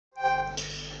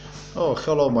Oh,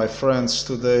 hello, my friends.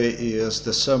 Today is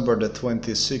December the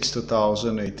 26th,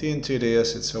 2018.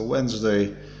 It's a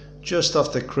Wednesday, just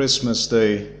after Christmas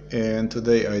Day. And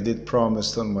today I did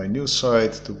promise on my new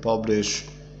site to publish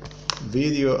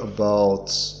video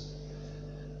about,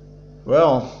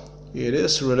 well, it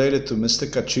is related to Mr.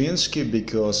 Kaczynski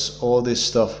because all this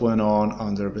stuff went on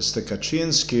under Mr.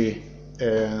 Kaczynski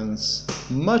and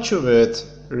much of it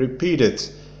repeated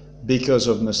because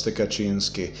of Mr.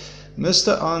 Kaczynski.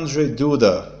 Mr. Andrzej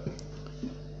Duda,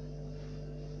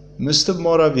 Mr.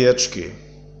 Morawiecki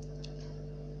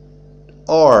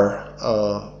are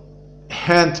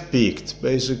handpicked,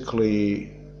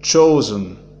 basically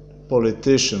chosen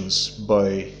politicians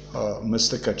by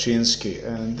Mr. Kaczynski,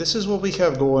 and this is what we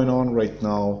have going on right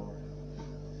now,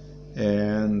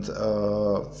 and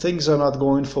things are not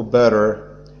going for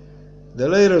better. The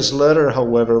latest letter,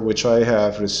 however, which I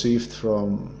have received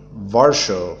from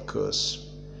Warsaw, because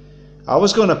I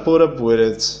was gonna put up with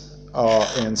it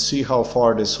and see how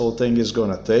far this whole thing is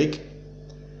gonna take.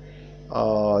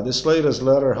 This latest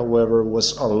letter, however,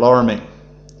 was alarming.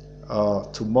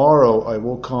 Tomorrow I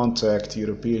will contact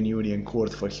European Union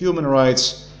Court for Human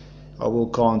Rights. I will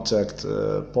contact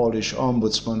Polish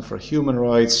Ombudsman for Human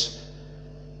Rights.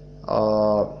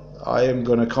 I am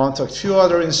gonna contact a few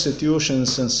other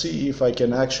institutions and see if I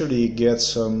can actually get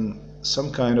some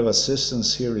kind of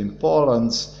assistance here in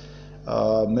Poland.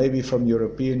 Maybe from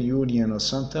European Union or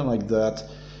something like that.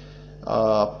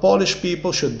 Polish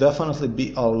people should definitely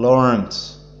be alarmed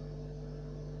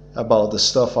about the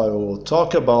stuff I will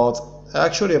talk about,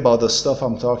 actually about the stuff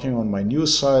I'm talking on my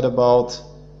news site about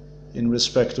in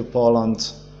respect to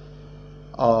Poland,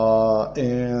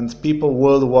 and people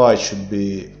worldwide should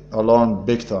be alarmed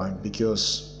big time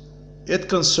because it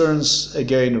concerns,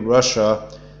 again, Russia.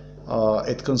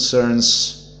 It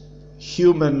concerns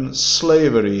human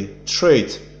slavery,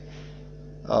 trade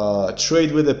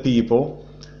with the people,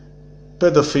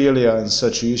 pedophilia and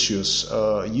such issues.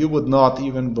 You would not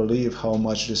even believe how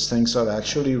much these things are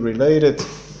actually related.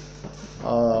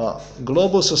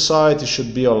 Global society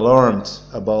should be alarmed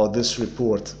about this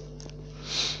report.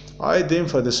 I deem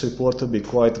for this report to be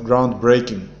quite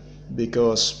groundbreaking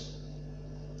because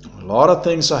a lot of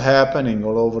things are happening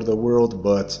all over the world,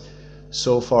 but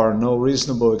so far, no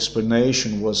reasonable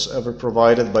explanation was ever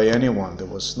provided by anyone. There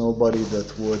was nobody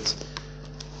that would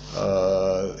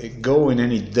go in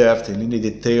any depth, in any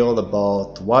detail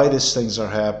about why these things are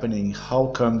happening, how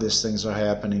come these things are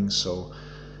happening. So,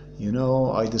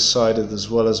 I decided as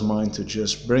well as mine to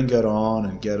just bring it on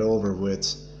and get over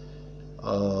with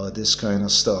this kind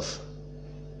of stuff.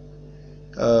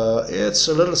 It's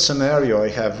a little scenario I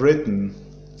have written,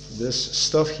 this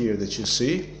stuff here that you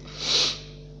see.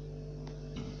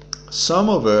 Some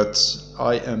of it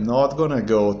I am not going to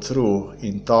go through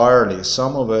entirely.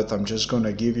 Some of it I'm just going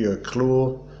to give you a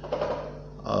clue.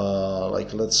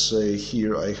 Like let's say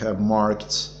here I have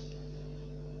marked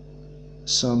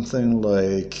something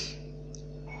like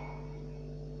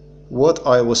what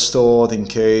I was told in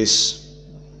case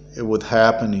it would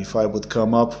happen if I would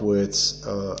come up with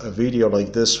a video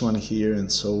like this one here and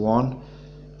so on.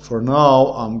 For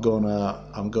now I'm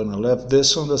gonna leave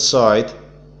this on the side.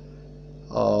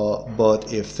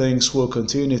 But if things will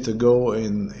continue to go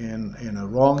in a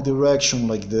wrong direction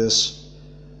like this,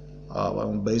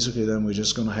 well, basically then we're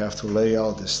just gonna have to lay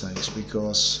out these things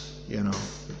because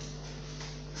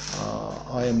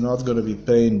I am not gonna be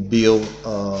paying bill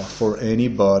for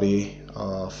anybody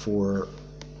for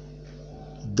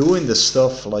doing the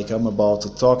stuff like I'm about to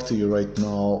talk to you right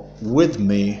now with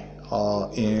me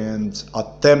and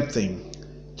attempting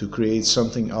to create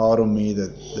something out of me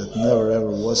that never ever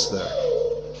was there.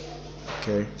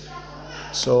 Okay,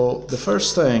 so the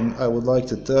first thing I would like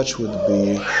to touch would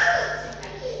be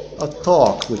a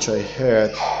talk which I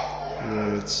had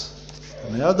with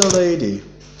another lady,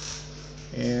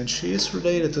 and she is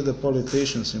related to the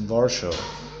politicians in Warsaw,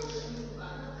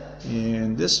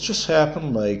 and this just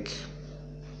happened like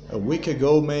a week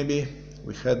ago maybe.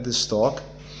 We had this talk,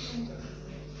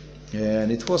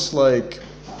 and it was like,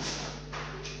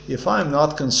 if I'm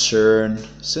not concerned,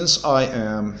 since I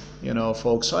am,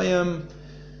 folks, I am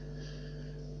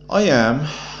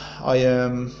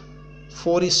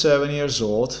 47 years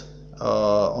old.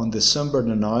 On December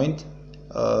the 9th,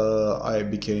 I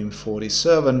became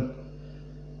 47,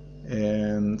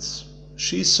 and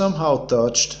she somehow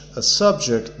touched a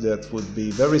subject that would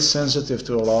be very sensitive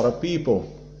to a lot of people,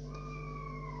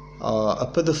 a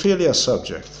pedophilia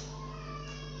subject.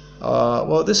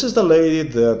 Well, this is the lady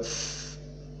that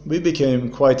we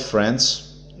became quite friends,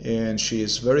 and she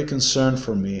is very concerned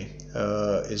for me,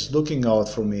 is looking out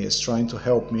for me, is trying to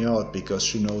help me out because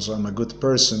she knows I'm a good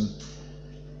person,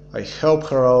 I help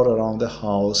her out around the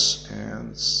house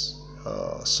and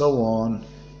so on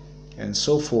and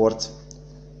so forth.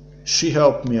 She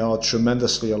helped me out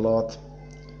tremendously a lot,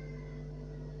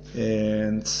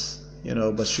 and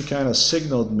but she kind of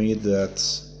signaled me that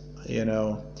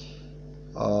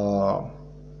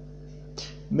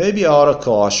maybe out of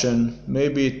caution,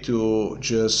 maybe to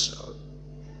just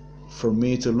for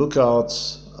me to look out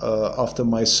after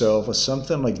myself or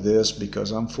something like this,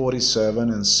 because I'm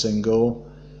 47 and single,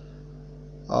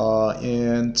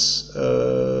 and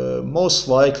most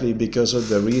likely because of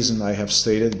the reason I have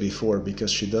stated before,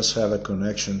 because she does have a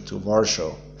connection to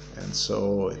Warsaw, and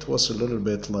so it was a little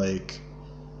bit like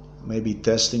maybe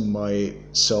testing my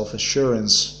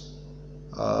self-assurance,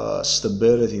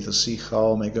 stability, to see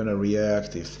how am I going to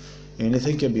react, if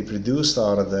anything can be produced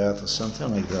out of that or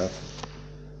something like that.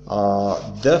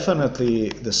 Definitely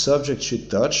the subject she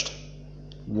touched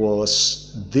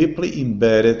was deeply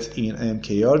embedded in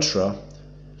MK Ultra,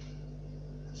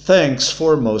 thanks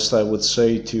foremost, I would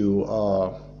say, to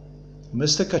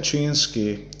Mr.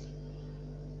 Kaczynski,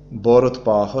 Borut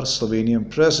Pahor, Slovenian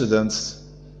president,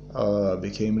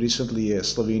 became recently a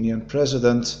Slovenian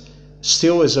president,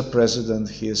 still is a president.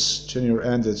 His tenure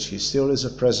ended, he still is a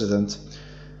president.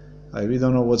 I really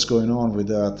don't know what's going on with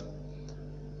that.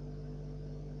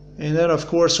 And then of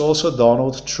course also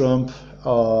Donald Trump,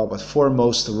 but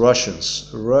foremost the Russians.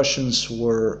 Russians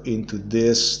were into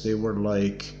this. They were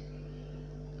like,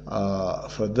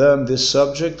 for them this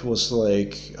subject was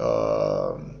like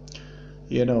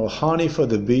honey for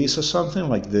the bees or something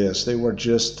like this. They were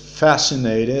just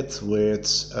fascinated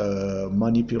with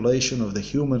manipulation of the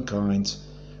humankind,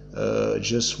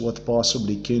 just what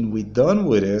possibly can be done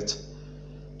with it,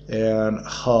 and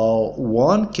how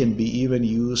one can be even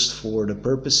used for the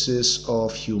purposes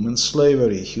of human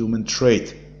slavery, human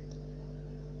trade.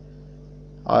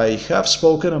 I have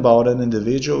spoken about an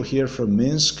individual here from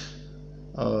Minsk,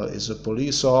 is a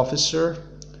police officer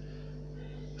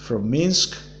from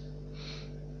Minsk,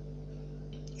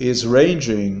 is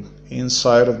ranging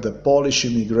inside of the Polish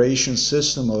immigration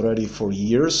system already for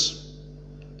years.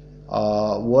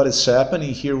 What is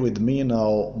happening here with me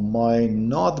now might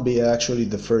not be actually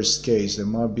the first case. There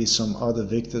might be some other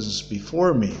victims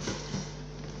before me.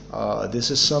 This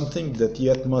is something that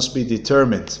yet must be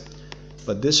determined.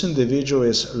 But this individual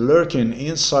is lurking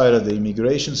inside of the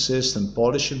immigration system,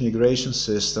 Polish immigration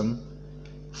system,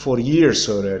 for years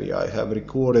already. I have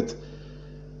recorded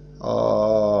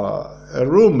a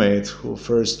roommate who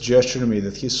first gestured me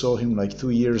that he saw him like 2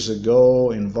 years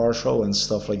ago in Warsaw and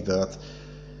stuff like that.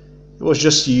 It was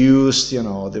just used,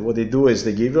 what they do is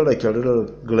they give you like a little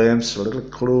glimpse, a little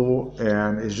clue,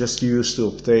 and it's just used to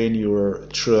obtain your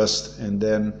trust, and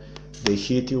then they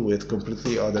hit you with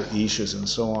completely other issues and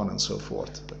so on and so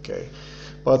forth. Okay,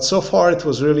 but so far it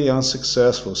was really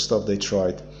unsuccessful stuff they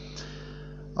tried.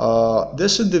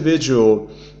 This individual,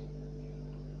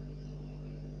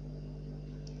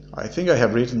 I think I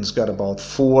have written, he's got about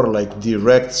 4 like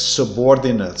direct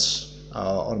subordinates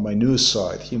on my news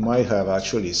site. He might have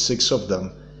actually 6 of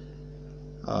them,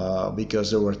 because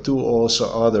there were 2 also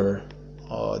other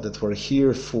that were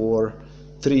here, 3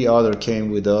 other came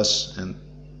with us, and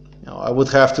I would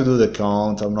have to do the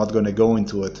count. I'm not going to go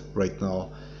into it right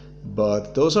now,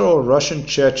 but those are all Russian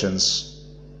Chechens,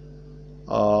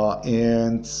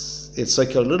 and it's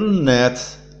like a little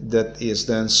net that is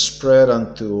then spread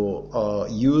onto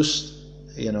used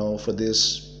for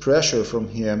this pressure from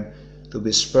him to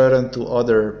be spread onto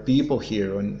other people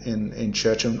here in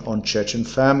Chechen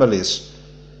families,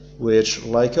 which,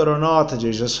 like it or not,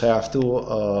 they just have to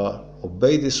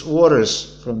obey these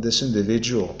orders from this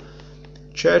individual.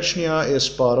 Chechnya is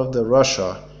part of the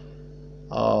Russia,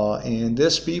 and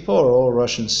these people are all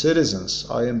Russian citizens.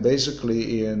 I am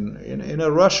basically in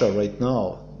a Russia right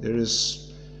now. There is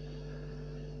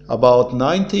about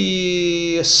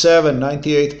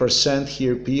 97-98%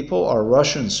 here people are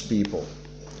Russians people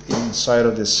inside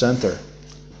of this center.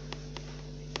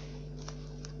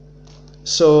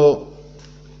 So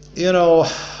in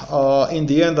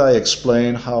the end I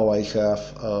explain how I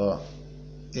have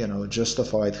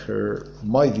justified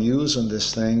my views on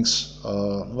these things.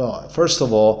 Well, first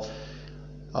of all,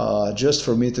 just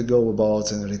for me to go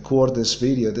about and record this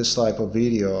video, this type of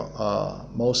video,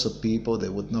 most of people, they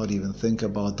would not even think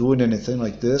about doing anything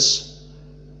like this.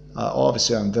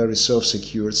 Obviously, I'm very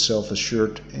self-secured,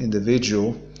 self-assured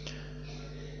individual.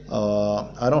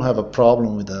 I don't have a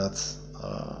problem with that.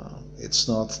 It's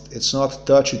not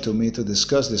touchy to me to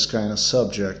discuss this kind of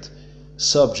subjects.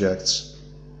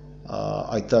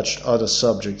 I touched other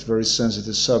subjects, very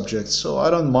sensitive subjects, so I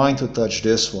don't mind to touch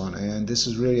this one. And this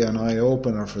is really an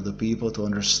eye-opener for the people to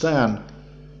understand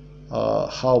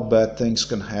how bad things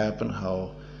can happen,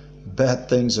 how bad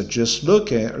things are just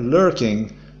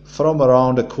lurking from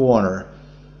around the corner.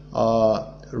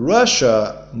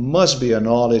 Russia must be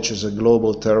acknowledged as a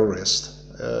global terrorist.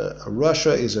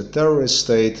 Russia is a terrorist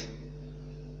state.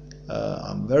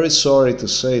 I'm very sorry to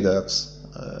say that.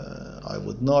 I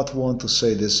would not want to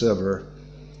say this ever,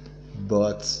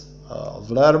 but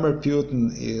Vladimir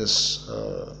Putin is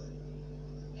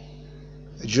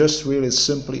just really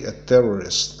simply a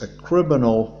terrorist, a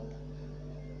criminal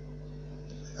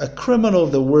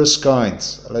of the worst kind,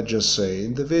 let's just say.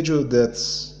 Individual that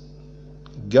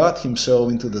got himself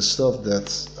into the stuff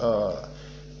that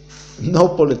no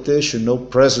politician, no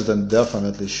president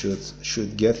definitely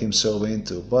should get himself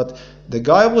into. But the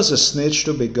guy was a snitch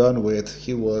to begin with.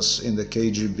 He was in the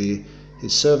KGB. He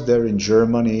served there in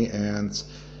Germany, and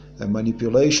the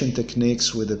manipulation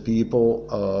techniques with the people,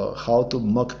 how to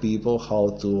muck people, how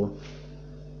to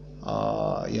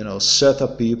set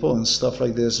up people and stuff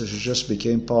like this, it just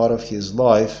became part of his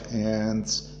life. And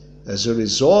as a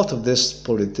result of this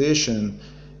politician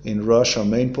in Russia,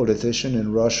 main politician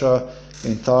in Russia,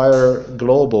 entire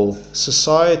global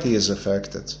society is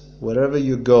affected. Wherever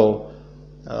you go,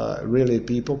 really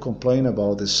people complain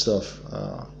about this stuff.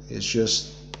 It's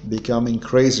just becoming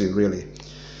crazy, really.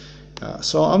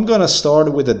 So I'm gonna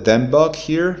start with the Dambak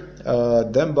here.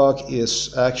 Dambak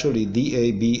is actually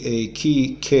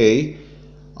D-A-B-A-K,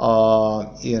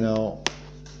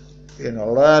 in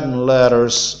Latin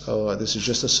letters. This is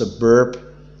just a suburb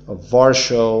of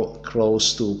Warsaw,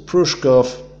 close to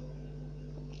Pruszków.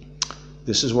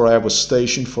 This is where I was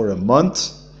stationed for a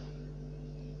month.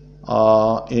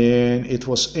 And it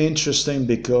was interesting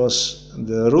because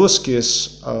the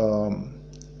Ruskies,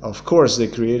 of course, they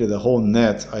created a whole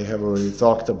net. I have already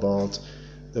talked about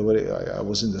the way I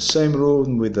was in the same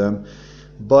room with them.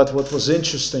 But what was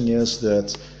interesting is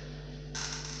that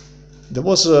there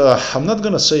was I'm not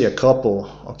going to say a couple,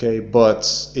 okay,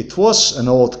 but it was an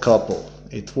old couple.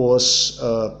 It was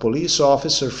a police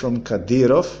officer from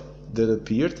Kadyrov that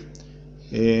appeared,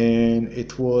 and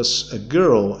it was a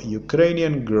girl,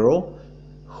 Ukrainian girl,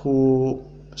 who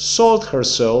sold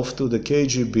herself to the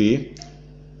KGB.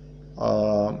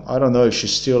 I don't know if she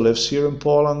still lives here in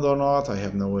Poland or not. I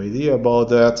have no idea about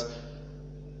that.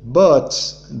 But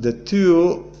the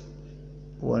two,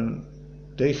 when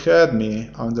they had me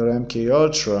under MK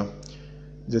Ultra,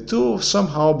 the two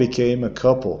somehow became a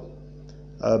couple.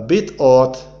 A bit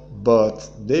odd, but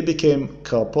they became a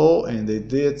couple, and they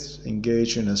did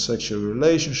engage in a sexual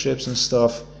relationships and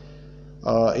stuff.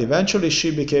 Eventually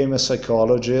she became a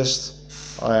psychologist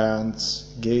and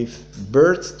gave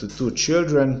birth to two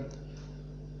children.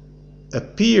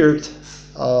 Appeared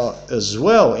as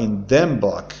well in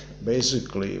Dambak,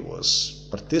 basically was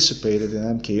participated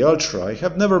in MK Ultra. I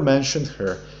have never mentioned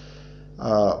her,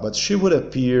 but she would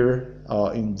appear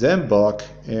in Dambak,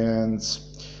 and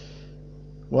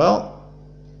well,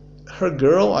 her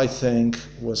girl, I think,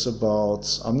 was about,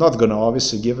 I'm not gonna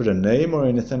obviously give her a name or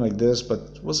anything like this,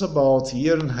 but was about a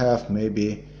year and a half,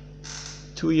 maybe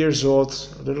 2 years old,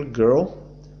 a little girl.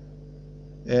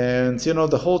 And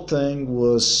the whole thing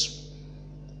was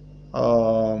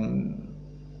a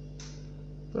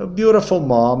beautiful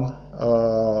mom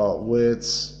with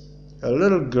a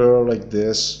little girl like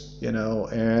this,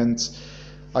 and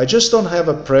I just don't have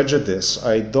a prejudice.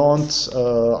 I don't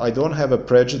have a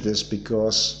prejudice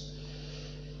because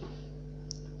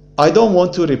I don't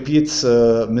want to repeat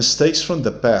mistakes from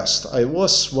the past. I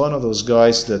was one of those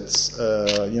guys that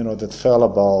that fell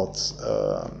about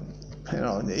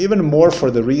even more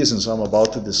for the reasons I'm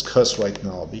about to discuss right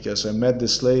now, because I met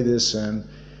these ladies and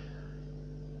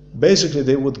basically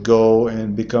they would go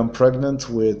and become pregnant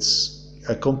with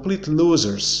a complete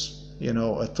losers,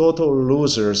 a total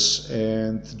losers,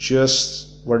 and just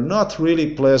were not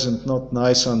really pleasant, not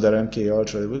nice under MK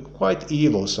Ultra. They were quite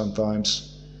evil sometimes.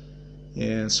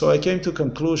 And so I came to a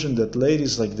conclusion that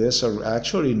ladies like this are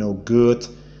actually no good.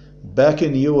 Back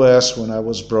in the US, when I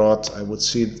was brought, I would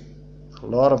see a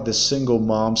lot of the single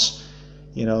moms,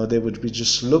 they would be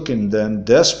just looking then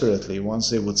desperately once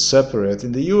they would separate.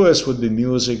 In the US would be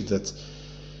music that,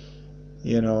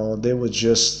 they would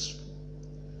just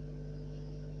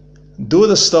do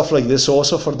the stuff like this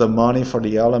also for the money, for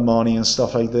the alimony and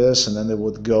stuff like this, and then they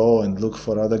would go and look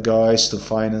for other guys to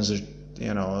finance their,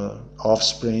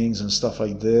 offsprings and stuff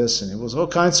like this, and it was all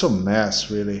kinds of mess,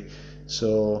 really.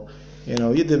 So,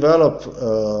 you develop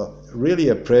really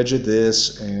a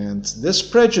prejudice, and this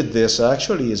prejudice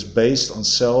actually is based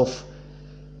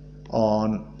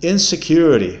on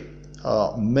insecurity.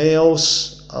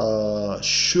 Males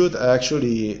should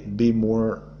actually be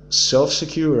more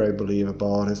self-secure, I believe,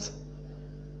 about it.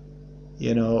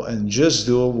 and just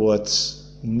do what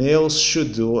males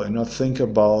should do and not think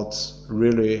about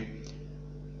really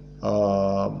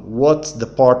what the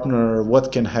partner,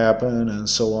 what can happen, and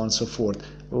so on and so forth.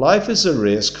 Life is a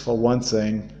risk, for one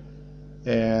thing,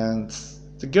 and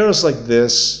the girls like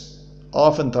this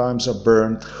oftentimes are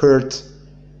burned, hurt.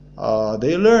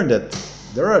 They learn that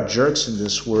there are jerks in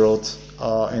this world,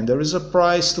 and there is a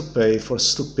price to pay for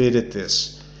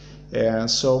stupidities. And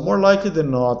so more likely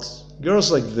than not,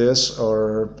 girls like this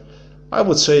are, I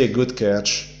would say, a good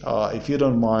catch. If you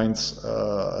don't mind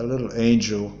a little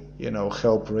angel,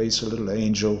 help raise a little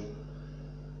angel.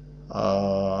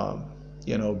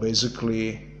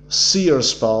 Basically see your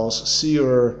spouse, see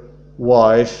your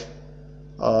wife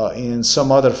in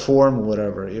some other form,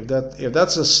 whatever. If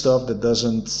that's the stuff that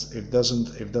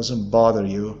doesn't bother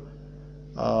you,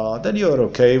 then you're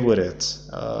okay with it.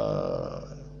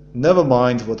 Never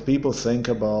mind what people think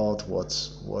about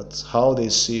how they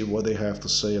see, what they have to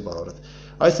say about it.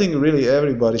 I think really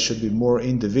everybody should be more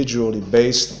individually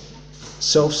based,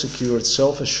 self-secured,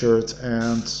 self-assured,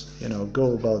 and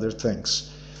go about their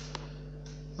things.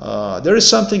 There is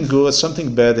something good,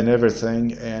 something bad in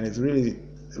everything, and it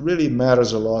really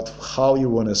matters a lot how you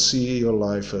want to see your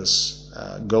life as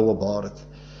go about it.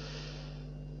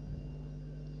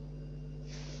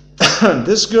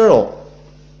 This girl,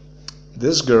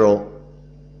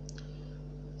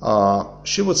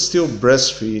 she would still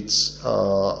breastfeed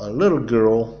a little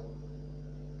girl,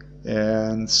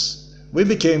 and we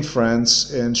became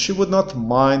friends, and she would not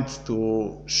mind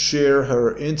to share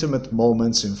her intimate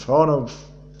moments in front of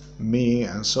me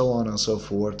and so on and so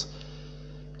forth.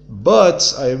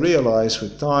 But I realized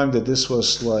with time that this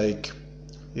was like,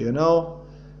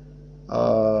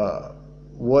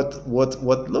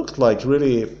 what looked like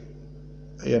really,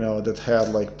 that had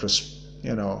like,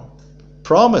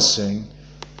 promising,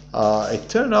 it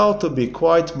turned out to be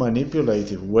quite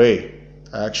manipulative way,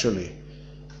 actually.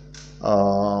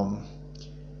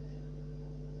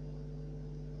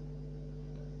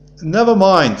 Never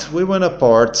mind, we went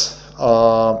apart.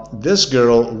 This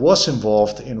girl was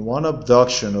involved in one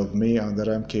abduction of me under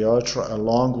MK Ultra,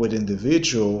 along with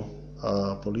individual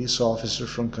police officers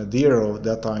from Kadyrov.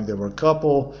 That time they were a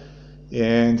couple,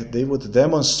 and they would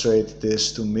demonstrate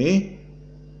this to me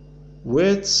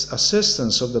with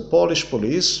assistance of the Polish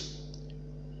police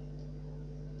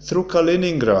through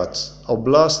Kaliningrad,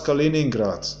 Oblast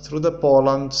Kaliningrad, through the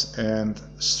Poland and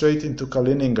straight into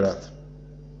Kaliningrad.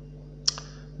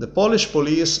 The Polish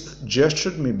police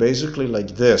gestured me basically like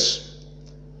this.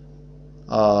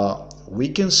 We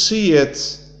can see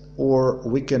it or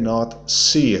we cannot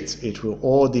see it. It will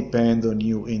all depend on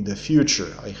you in the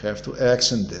future. I have to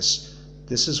accent this.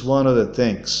 This is one of the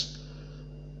things.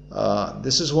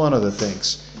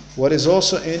 What is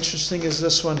also interesting is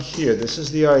this one here. This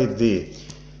is the ID.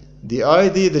 The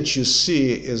ID that you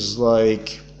see is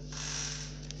like,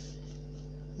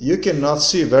 you cannot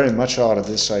see very much out of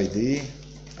this ID.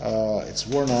 It's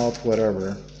worn out,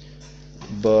 whatever.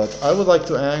 But I would like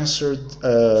to accent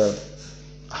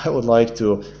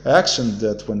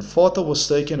that when photo was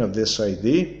taken of this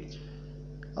ID,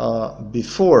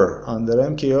 before under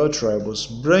MK Ultra, I was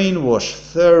brainwashed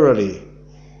thoroughly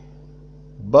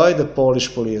by the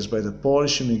Polish police, by the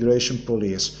Polish immigration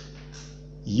police.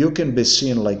 You can be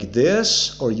seen like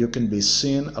this, or you can be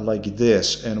seen like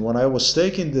this. And when I was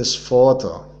taking this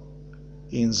photo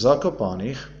in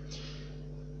Zakopane,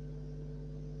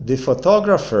 the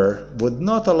photographer would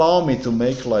not allow me to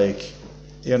make like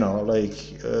a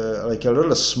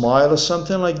little smile or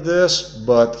something like this,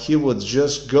 but he would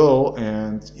just go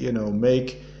and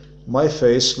make my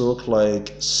face look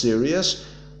like serious.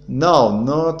 No,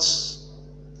 not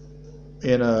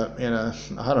in a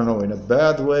I don't know, in a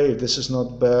bad way. This is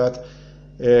not bad,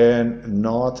 and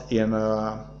not in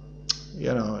a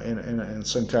in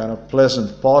some kind of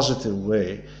pleasant, positive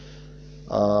way.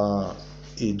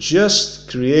 It just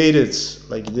created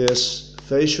like this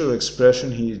facial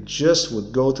expression. He just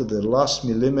would go to the last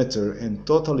millimeter and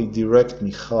totally direct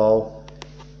me how,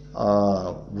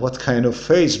 what kind of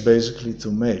face basically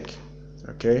to make.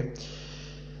 Okay.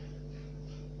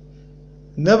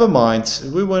 Never mind,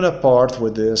 we went apart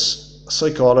with this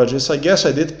psychologist. I guess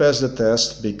I did pass the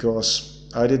test because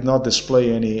I did not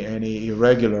display any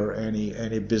irregular,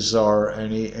 any bizarre,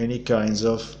 any kinds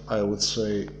of, I would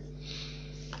say,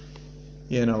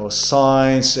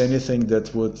 signs, anything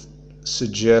that would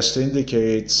suggest,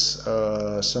 indicates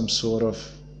some sort of,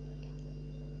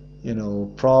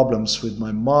 problems with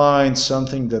my mind,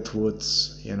 something that would,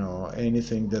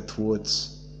 anything that would,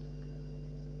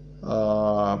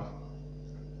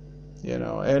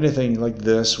 anything like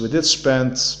this. We did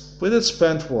spend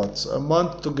what, a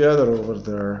month together over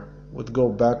there, would go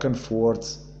back and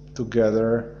forth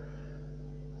together.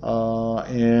 I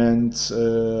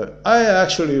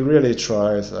actually really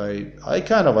tried. I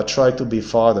kind of tried to be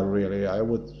father, really. I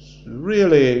would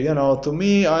really, to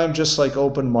me, I'm just like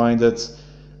open-minded.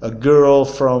 A girl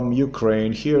from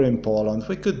Ukraine here in Poland,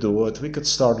 we could do it. We could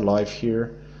start life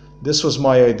here. This was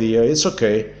my idea. It's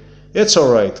okay. It's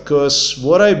all right, because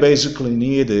what I basically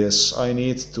need is I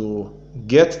need to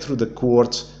get through the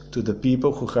court to the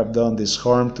people who have done this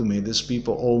harm to me. These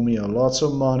people owe me a lots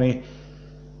of money.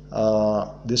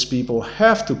 These people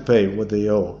have to pay what they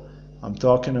owe. I'm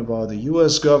talking about the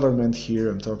US government here.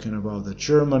 I'm talking about the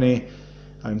Germany.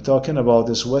 I'm talking about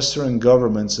these Western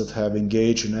governments that have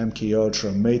engaged in MK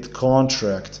Ultra, made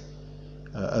contract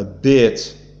a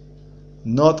bit,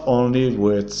 not only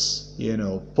with,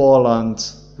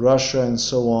 Poland, Russia and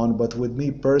so on, but with me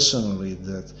personally,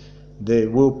 that they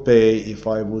will pay if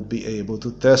I would be able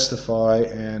to testify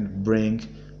and bring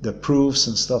the proofs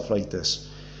and stuff like this.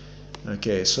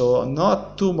 Okay, so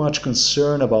not too much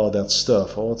concern about that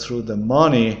stuff. All through the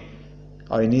money,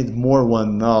 I need more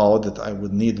one now that I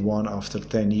would need one after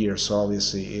 10 years.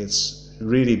 Obviously, it's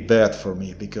really bad for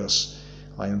me because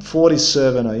I am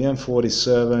 47,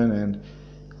 and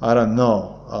I don't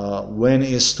know when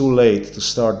is too late to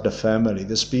start the family.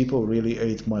 These people really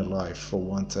ate my life, for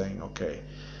one thing. Okay,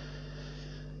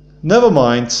 never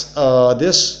mind.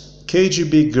 This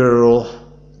KGB girl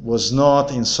was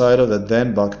not inside of the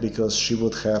Denbach because she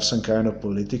would have some kind of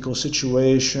political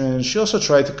situation. She also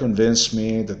tried to convince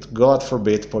me that, God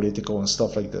forbid, political and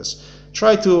stuff like this.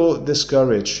 Try to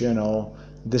discourage,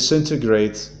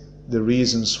 disintegrate the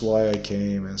reasons why I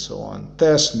came and so on.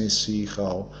 Test me, see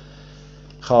how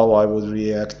I would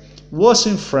react. Was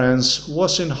in France,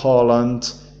 was in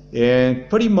Holland, and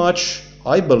pretty much,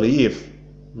 I believe,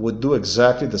 would do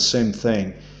exactly the same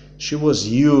thing. She was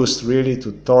used really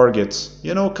to target,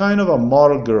 kind of a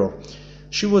model girl.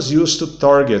 She was used to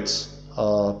target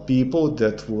people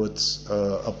that would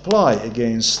apply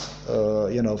against,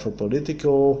 for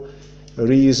political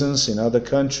reasons in other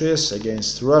countries,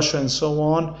 against Russia and so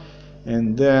on.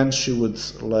 And then she would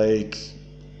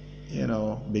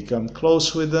become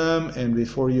close with them, and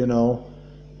before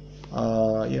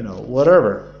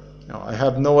whatever. I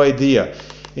have no idea.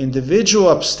 Individual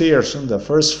upstairs on the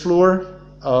first floor,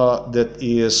 that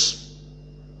is,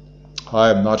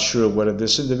 I'm not sure whether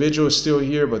this individual is still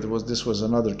here, but this was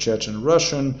another Chechen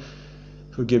Russian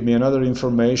who gave me another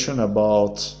information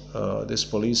about this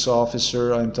police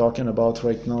officer I'm talking about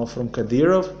right now from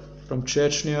Kadyrov, from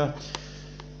Chechnya.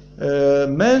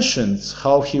 Mentioned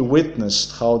how he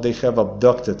witnessed how they have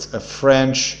abducted a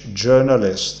French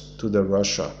journalist to the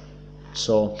Russia.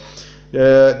 So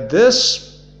this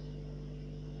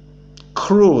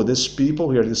crew, these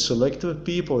people here, these selective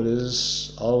people,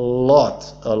 is a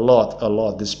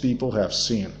lot these people have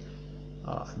seen.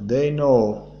 They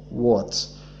know what,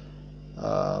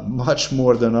 much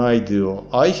more than I do.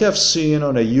 I have seen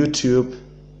on a YouTube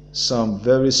some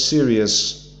very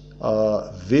serious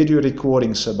video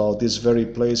recordings about this very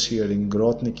place here in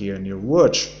Grotniki and near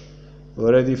Łódź,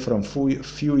 already from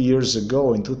few years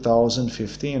ago in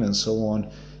 2015 and so on.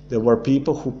 There were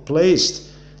people who placed,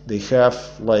 they have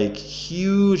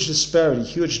huge disparity,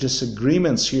 huge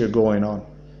disagreements here going on.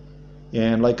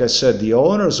 And like I said, the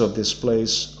owners of this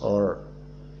place are,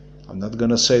 I'm not going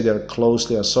to say they're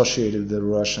closely associated with the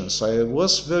Russians. I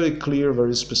was very clear,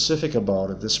 very specific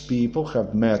about it. These people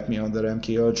have met me under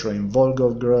MK Ultra in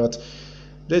Volgograd.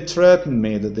 They threatened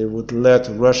me that they would let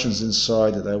Russians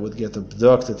inside, that I would get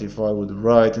abducted if I would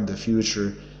write in the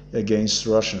future against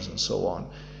Russians and so on.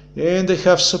 And they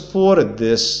have supported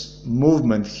this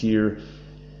movement here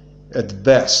at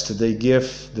best. They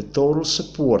give the total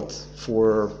support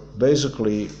for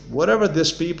basically whatever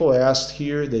these people asked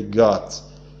here, they got.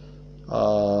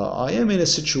 I am in a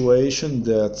situation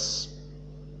that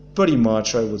pretty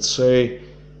much, I would say,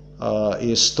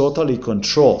 is totally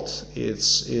controlled.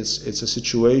 It's a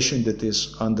situation that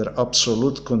is under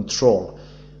absolute control,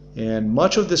 and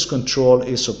much of this control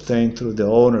is obtained through the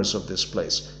owners of this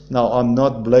place. Now, I'm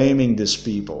not blaming these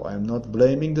people. I'm not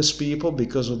blaming these people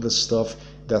because of the stuff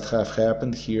that have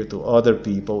happened here to other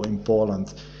people in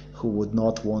Poland who would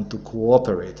not want to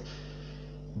cooperate.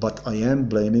 But I am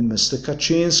blaming Mr.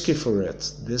 Kaczynski for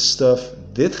it. This stuff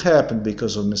did happen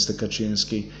because of Mr.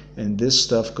 Kaczynski, and this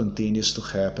stuff continues to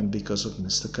happen because of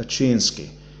Mr.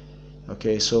 Kaczynski.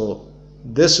 Okay, so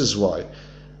this is why.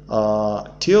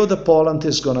 Till the Poland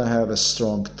is going to have a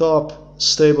strong top,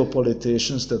 stable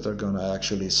politicians that are going to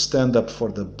actually stand up for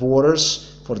the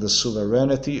borders, for the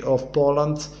sovereignty of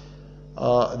Poland,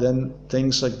 then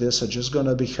things like this are just going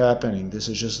to be happening. This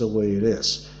is just the way it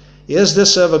is. Is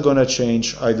this ever going to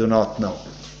change? I do not know.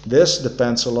 This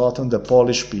depends a lot on the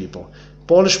Polish people.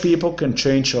 Polish people can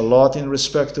change a lot in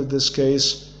respect to this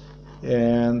case,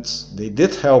 and they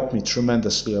did help me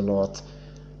tremendously a lot.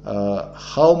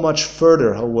 How much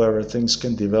further, however, things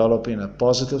can develop in a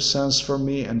positive sense for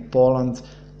me and Poland,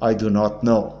 I do not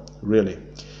know, really.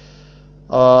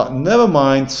 Never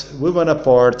mind, we went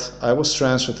apart. I was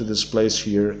transferred to this place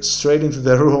here, straight into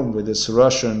the room with this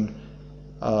Russian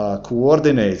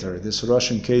coordinator, this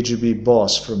Russian KGB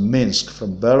boss from Minsk,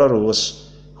 from Belarus,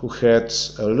 who had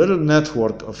a little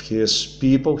network of his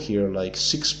people here, like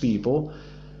 6 people,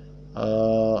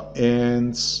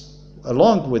 and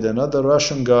along with another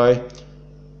Russian guy,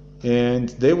 and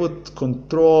they would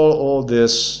control all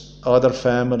these other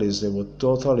families. They would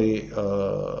totally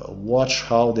watch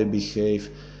how they behave,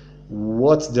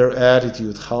 what's their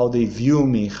attitude, how they view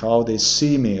me, how they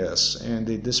see me as. And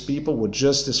these people would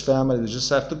just, this family, they just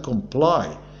have to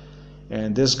comply.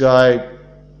 And this guy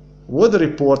would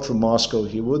report to Moscow.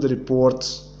 He would report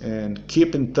and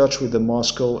keep in touch with the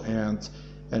Moscow and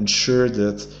ensure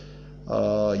that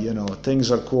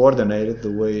things are coordinated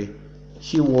the way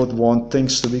he would want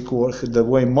things to be the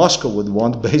way Moscow would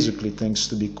want basically things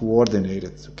to be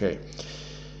coordinated. Okay.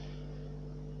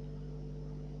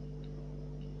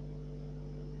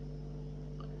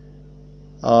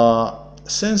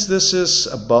 Since this is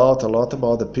a lot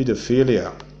about the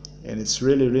pedophilia, and it's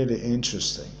really, really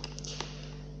interesting.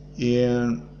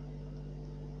 In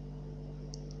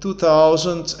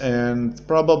 2000 and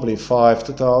probably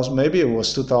 2000, maybe it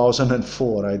was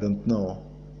 2004, I don't know.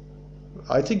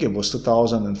 I think it was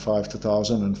 2005,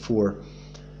 2004.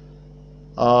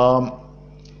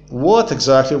 What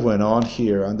exactly went on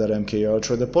here under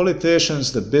MKUltra? The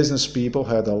politicians, the business people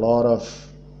had a lot of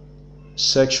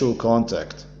sexual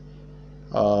contact.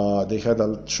 They had a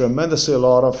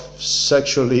lot of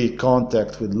sexually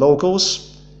contact with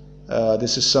locals.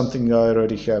 This is something I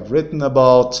already have written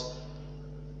about.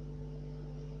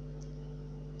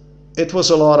 It was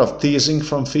a lot of teasing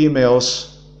from females,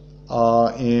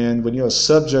 and when you're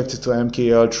subject to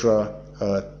MKUltra,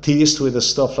 teased with the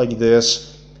stuff like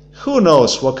this, who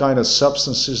knows what kind of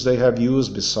substances they have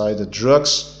used beside the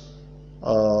drugs.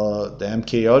 The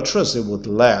MKUltras, it would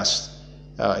last.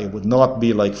 It would not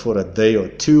be like for a day or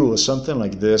two or something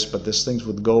like this, but these things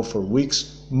would go for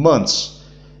weeks, months,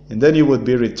 and then you would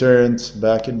be returned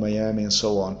back in Miami and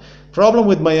so on. Problem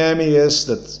with Miami is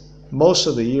that most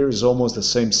of the year is almost the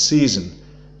same season,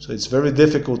 so it's very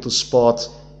difficult to spot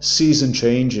season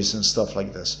changes and stuff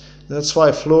like this. That's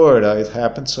why Florida, it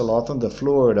happens a lot on the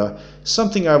Florida,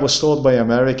 something I was told by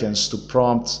Americans to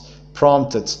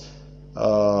prompt it,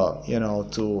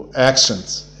 to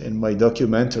accent in my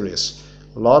documentaries.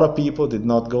 A lot of people did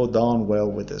not go down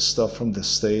well with this stuff from the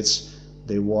States.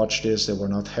 They watched this, they were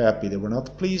not happy, they were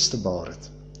not pleased about it,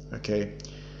 okay?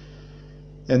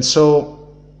 And so,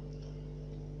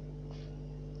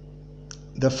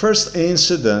 the first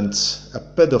incident, a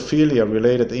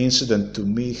pedophilia-related incident to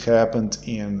me, happened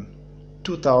in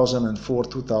 2004,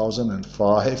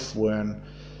 2005, when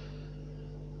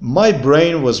my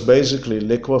brain was basically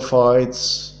liquefied.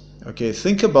 Okay,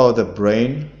 think about the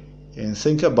brain and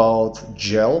think about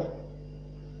gel,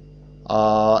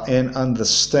 and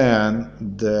understand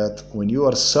that when you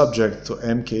are subject to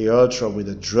MKUltra with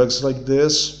the drugs like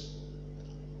this,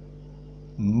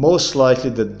 most likely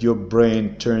that your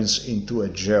brain turns into a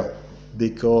gel.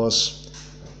 Because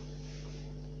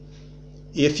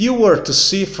if you were to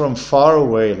see from far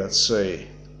away, let's say,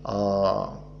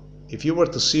 if you were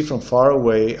to see from far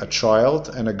away a child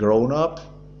and a grown-up,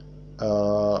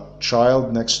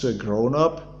 child next to a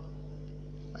grown-up,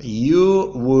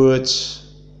 you would,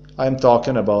 I'm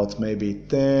talking about maybe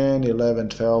 10, 11,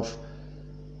 12,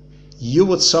 you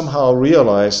would somehow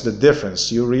realize the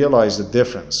difference. You realize the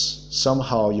difference.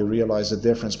 Somehow you realize the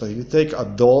difference. But if you take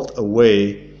adult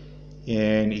away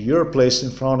and you're placed in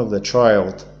front of the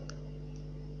child,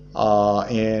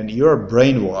 and you're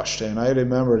brainwashed, and I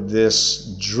remember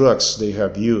these drugs they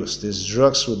have used. These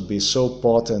drugs would be so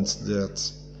potent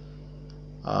that,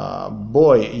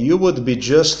 boy, you would be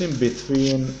just in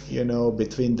between,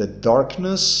 between the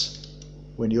darkness,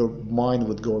 when your mind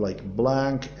would go like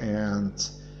blank, and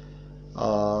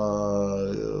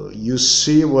you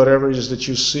see whatever it is that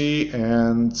you see,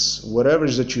 and whatever it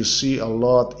is that you see, a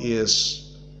lot is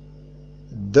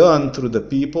done through the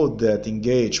people that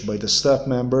engage, by the staff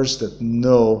members that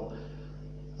know,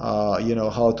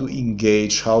 how to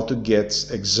engage, how to get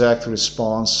exact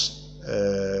response.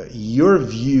 Your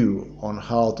view on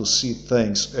how to see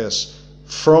things is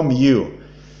from you.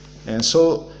 And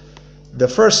so the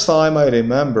first time I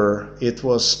remember, it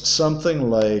was something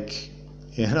like,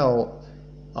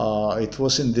 It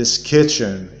was in this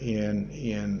kitchen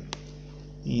in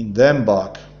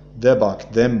Dembach,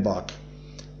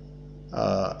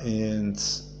 and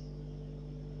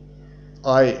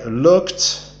I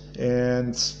looked,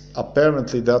 and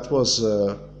apparently that was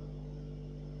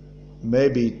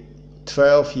maybe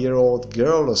 12-year-old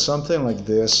girl or something like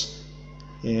this.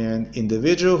 And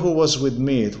individual who was with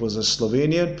me, it was a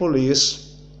Slovenian police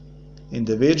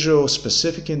individual,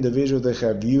 specific individual they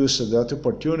have used that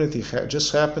opportunity,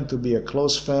 just happened to be a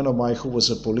close friend of mine who was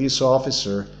a police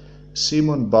officer,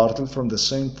 Simon Bartel, from the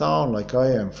same town like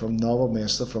I am, from Novo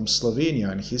Mesto, from Slovenia.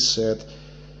 And he said,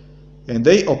 and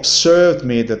they observed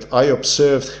me that I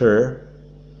observed her.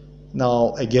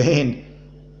 Now again,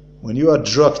 when you are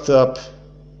drugged up,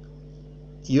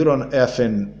 you don't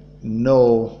effing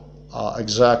know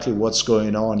exactly what's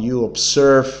going on. You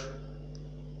observe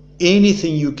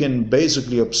anything you can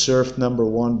basically observe, number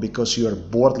one, because you are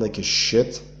bored like a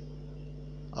shit.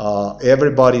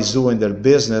 Everybody's doing their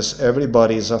business,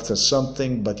 everybody is after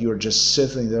something, but you're just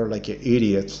sitting there like an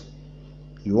idiot.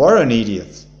 You are an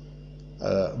idiot,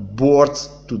 bored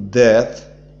to death,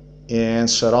 and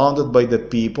surrounded by the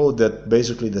people that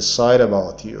basically decide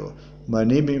about you,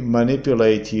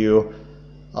 manipulate you,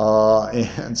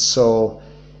 and so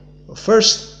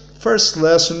first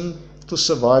lesson to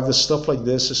survive the stuff like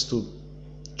this is to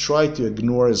try to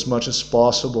ignore as much as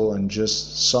possible and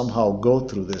just somehow go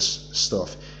through this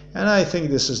stuff. And I think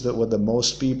this is what the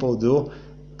most people do,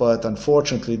 but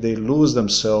unfortunately they lose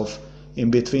themselves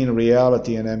in between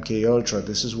reality and MK Ultra.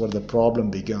 This is where the problem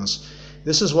begins.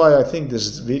 This is why I think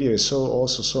this video is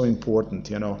also so important,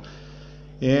 you know.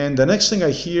 And the next thing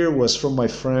I hear was from my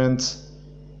friend,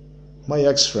 my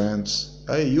ex-friend,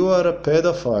 hey, you are a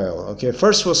pedophile. Okay,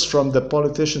 first was from the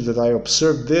politicians that I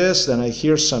observed this, then I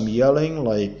hear some yelling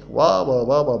like wah wah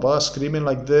wah wah wah, screaming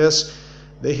like this.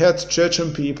 They had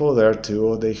Chechen people there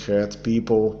too, they had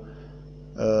people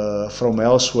from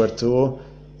elsewhere too,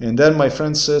 and then my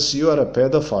friend says, you are a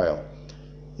pedophile.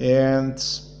 And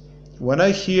when I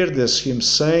hear this, him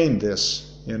saying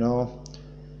this, you know,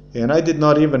 and I did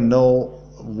not even know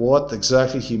what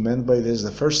exactly he meant by this,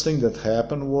 the first thing that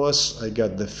happened was I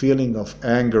got the feeling of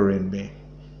anger in me.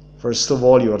 First of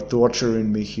all, you're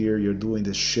torturing me here, you're doing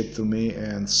this shit to me,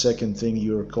 and second thing,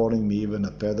 you're calling me even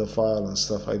a pedophile and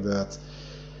stuff like that.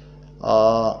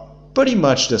 Pretty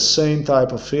much the same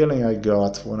type of feeling I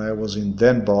got when I was in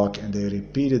Denmark and they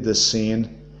repeated the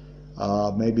scene,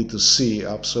 maybe to see,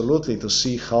 absolutely to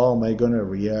see how am I gonna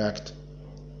react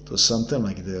to something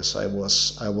like this. I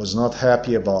was not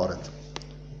happy about it.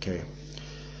 Okay,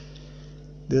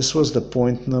 this was the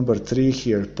point number 3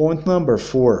 here. Point number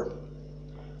 4,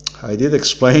 I did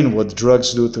explain what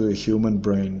drugs do to a human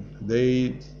brain.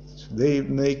 They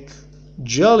make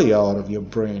jelly out of your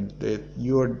brain, that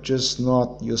you're just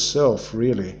not yourself,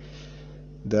 really.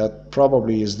 That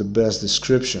probably is the best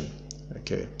description.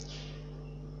 Okay,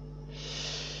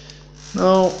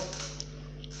 now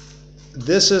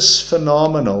this is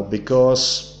phenomenal,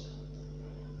 because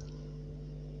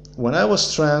when I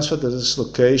was transferred to this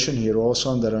location here, also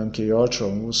under MK Ultra,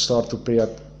 we would start to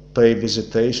pay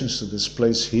visitations to this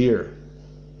place here,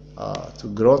 to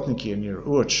Grotniki near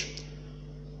Uch.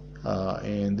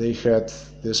 And they had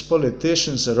these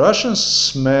politicians. The Russians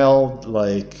smelled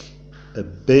like a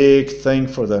big thing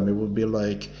for them. It would be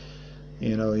like,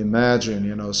 you know, imagine,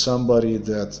 you know, somebody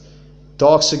that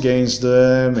talks against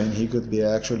them and he could be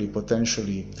actually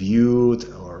potentially viewed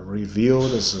or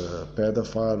revealed as a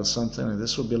pedophile or something, and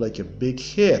this would be like a big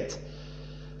hit.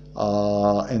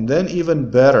 And then even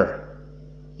better,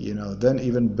 you know,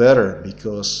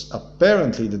 because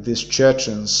apparently that these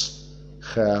Chechens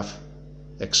have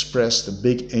expressed a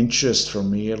big interest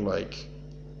from me, like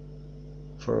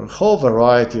for a whole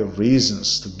variety of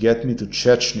reasons, to get me to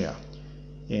Chechnya.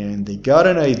 And they got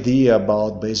an idea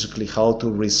about basically how to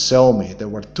resell me. There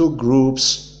were 2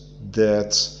 groups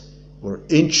that were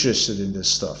interested in this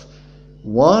stuff.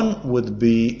 One would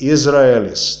be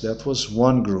Israelis. That was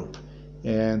one group.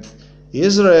 And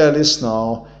Israelis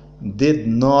now did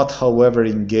not, however,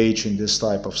 engage in this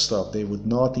type of stuff. They would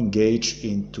not engage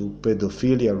into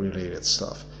pedophilia related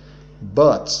stuff.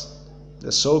 But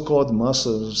the so-called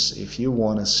Muslims, if you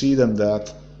want to see them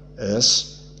that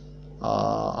as,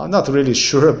 I'm not really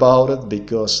sure about it,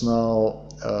 because now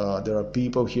there are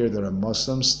people here that are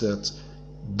Muslims that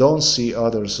don't see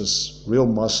others as real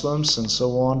Muslims and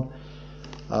so on.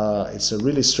 It's a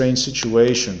really strange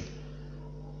situation.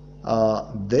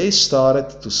 They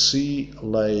started to see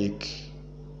like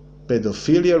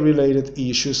pedophilia related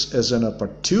issues as an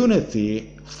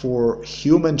opportunity for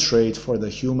human trade, for the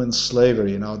human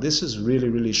slavery. Now this is really,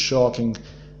 really shocking,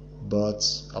 but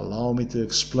allow me to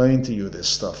explain to you this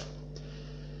stuff.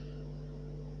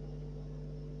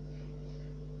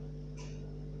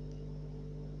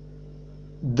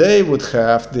 They would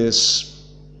have these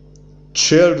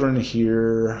children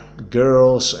here,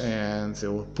 girls, and they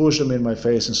will push them in my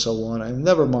face and so on, and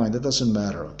never mind, that doesn't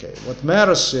matter, okay? What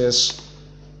matters is,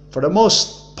 for the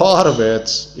most part of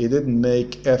it, it didn't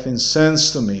make effing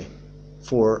sense to me.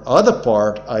 For other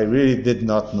part, I really did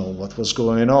not know what was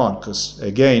going on, because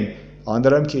again,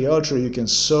 under MK Ultra you can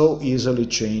so easily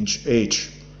change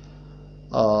age.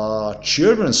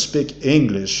 Children speak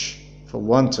English, for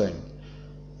one thing,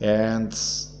 and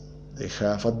they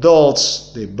have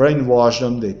adults, they brainwash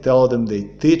them, they tell them, they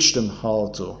teach them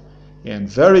how to. And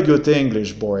very good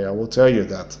English, boy, I will tell you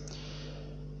that.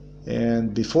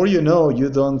 And before you know, you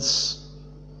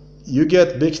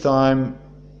get big time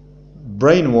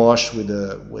brainwashed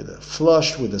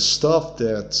flushed with the stuff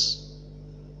that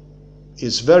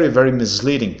is very, very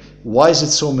misleading. Why is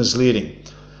it so misleading?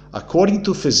 According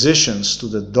to physicians, to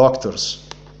the doctors,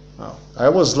 I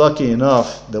was lucky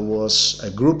enough, there was a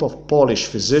group of Polish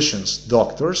physicians,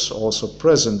 doctors, also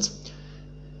present,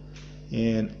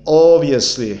 and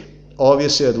obviously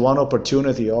at one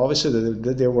opportunity, obviously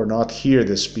they were not here,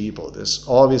 these people. This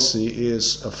obviously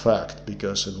is a fact,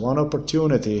 because at one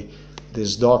opportunity,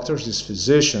 these doctors, these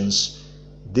physicians,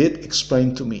 did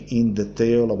explain to me in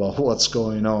detail about what's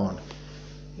going on.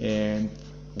 And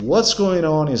what's going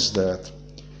on is that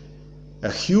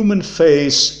a human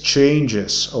face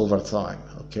changes over time,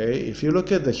 okay? If you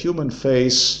look at the human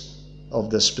face of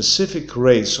the specific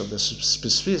race, of the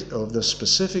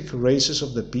specific races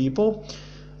of the people,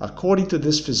 according to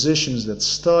these physicians that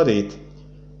studied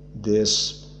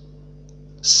this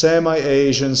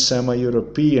semi-Asian,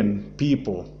 semi-European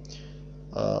people,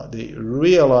 they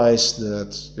realized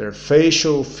that their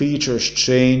facial features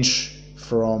change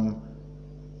from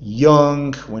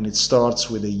young. When it starts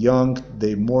with the young,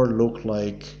 they more look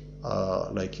like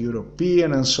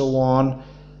European and so on,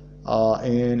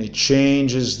 and it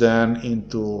changes then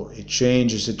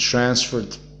it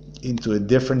transferred into a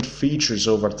different features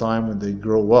over time when they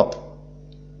grow up.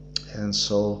 And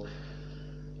so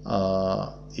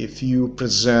if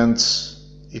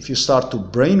you start to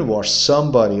brainwash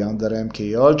somebody under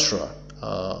MK Ultra,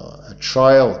 a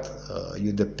child,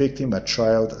 you depict him, a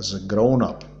child, as a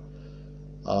grown-up,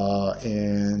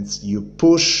 and you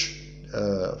push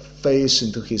face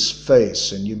into his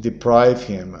face, and you deprive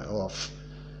him of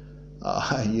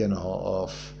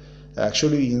of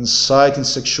actually inciting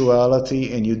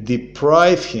sexuality, and you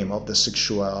deprive him of the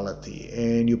sexuality,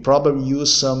 and you probably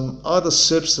use some other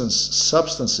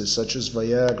substances such as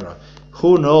Viagra.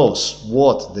 Who knows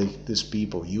what these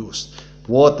people used,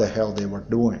 what the hell they were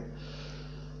doing.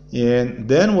 And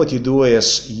then what you do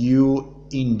is you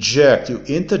interject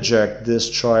this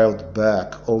child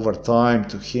back over time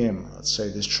to him. Let's say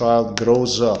this child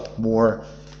grows up more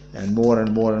and more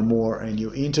and more and more, and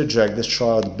you interject this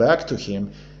child back to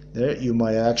him. There you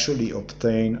might actually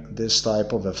obtain this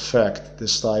type of effect,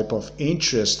 this type of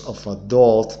interest of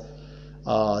adult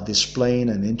displaying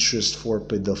an interest for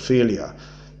pedophilia.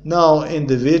 Now,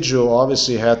 individual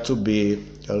obviously had to be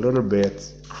a little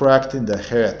bit cracked in the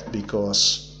head,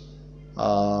 because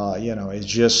it's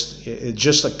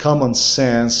just a common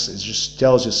sense. It just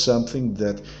tells you something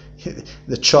that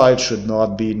the child should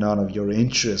not be none of your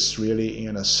interests really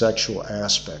in a sexual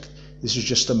aspect. This is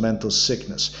just a mental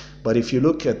sickness. But if you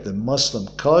look at the Muslim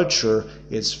culture,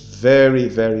 it's very,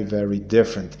 very, very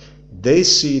different. They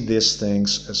see these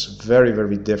things as very,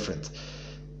 very different.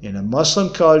 In a Muslim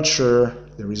culture,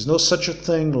 there is no such a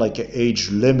thing like an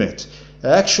age limit.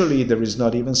 Actually, there is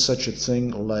not even such a thing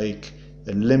like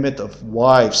a limit of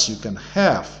wives you can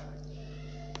have.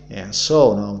 And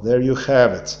so now there you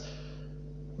have it.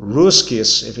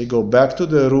 Ruskis, if we go back to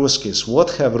the Ruskis,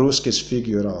 what have Ruskis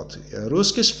figured out?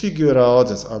 Ruskis figured out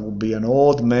that I will be an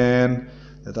old man,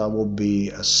 that I will be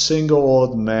a single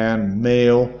old man,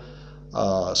 male,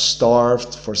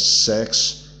 starved for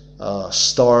sex,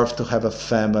 starved to have a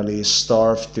family,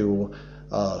 starved to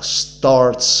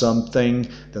start something,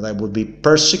 that I would be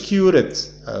persecuted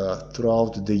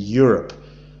throughout the Europe.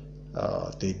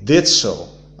 They did so.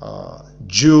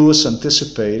 Jews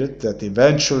anticipated that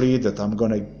eventually that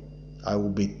I will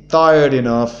be tired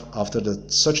enough after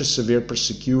such a severe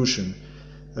persecution.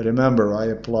 Remember, I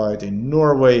applied in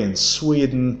Norway, in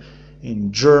Sweden,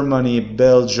 in Germany,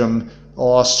 Belgium,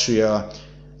 Austria,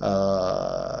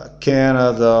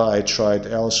 Canada. I tried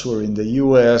elsewhere in the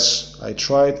US. I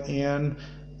tried in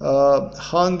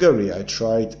Hungary. I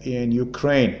tried in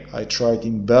Ukraine. I tried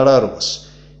in Belarus.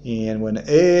 And when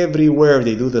everywhere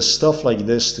they do the stuff like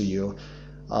this to you,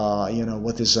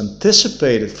 what is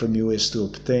anticipated from you is to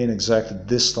obtain exactly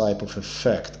this type of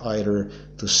effect, either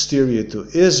to steer you to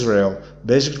Israel,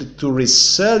 basically to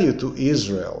resell you to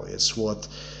Israel. It's what,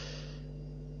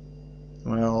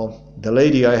 well, the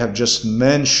lady I have just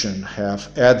mentioned have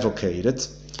advocated,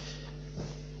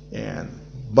 and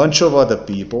a bunch of other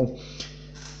people.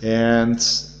 And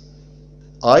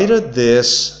either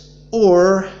this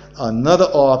or another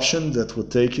option that would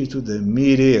take you to the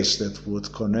Middle East, that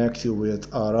would connect you with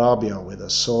Arabia, with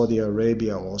Saudi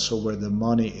Arabia, also where the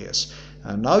money is.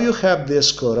 And now you have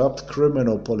these corrupt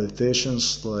criminal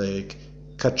politicians like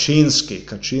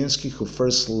Kaczynski, who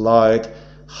first lied,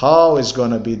 how is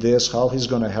going to be this, how he's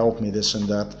going to help me, this and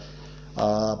that,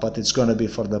 but it's going to be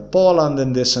for the Poland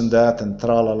and this and that, and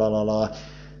tra-la-la-la-la.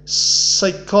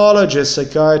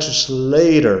 Psychiatrists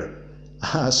later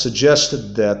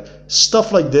suggested that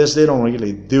stuff like this they don't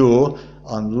really do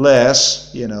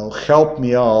unless, help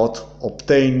me out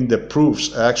obtain the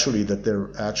proofs actually that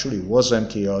there actually was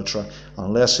MKUltra,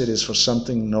 unless it is for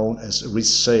something known as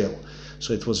resale.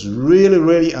 So it was really,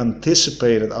 really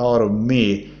anticipated out of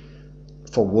me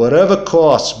for whatever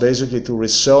costs, basically to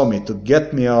resell me, to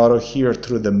get me out of here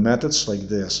through the methods like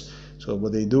this. So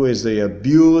what they do is they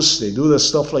abuse, they do the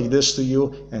stuff like this to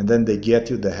you, and then they get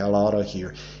you the hell out of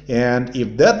here. And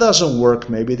if that doesn't work,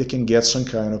 maybe they can get some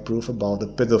kind of proof about the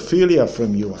pedophilia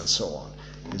from you and so on.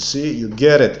 You see, you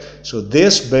get it. So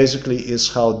this basically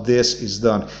is how this is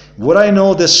done. Would I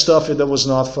know this stuff if it was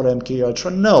not for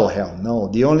MKUltra? No, hell no.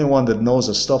 The only one that knows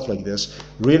the stuff like this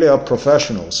really are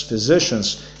professionals,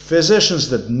 physicians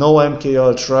that know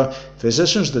MKUltra,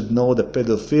 physicians that know the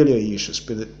pedophilia issues,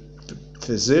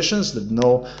 physicians that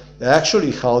know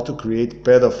actually how to create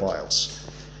pedophiles.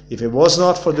 If it was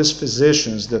not for these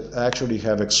physicians that actually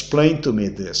have explained to me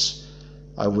this,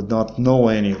 I would not know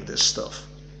any of this stuff.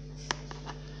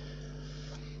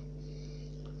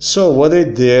 So what they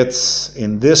did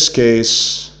in this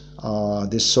case,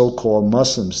 these so-called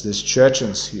Muslims, these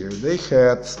Chechens here, they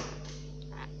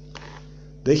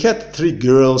had 3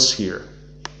 girls here.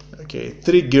 Okay,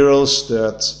 3 girls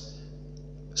that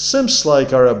seems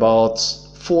like are about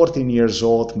 14 years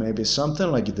old, maybe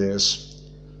something like this.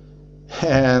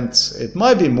 And it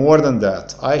might be more than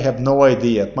that. I have no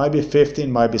idea. It might be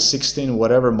 15, might be 16,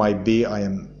 whatever it might be.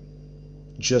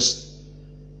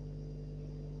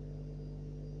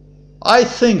 I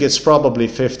think it's probably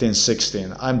 15,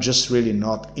 16. I'm just really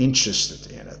not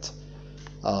interested in it.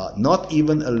 Not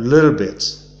even a little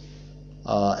bit.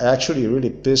 Actually, it really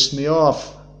pissed me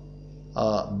off.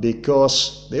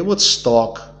 Because they would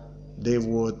stalk, they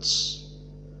would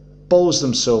pose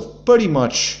themselves pretty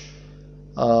much,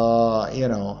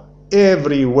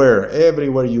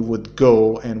 everywhere you would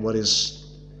go, and what is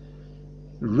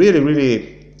really,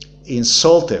 really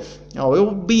insultive. It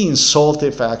would be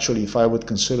insultive actually if I would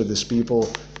consider these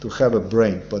people to have a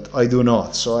brain, but I do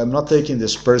not, so I'm not taking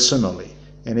this personally,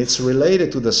 and it's related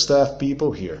to the staff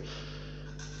people here.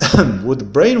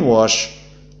 Would brainwash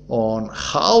on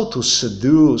how to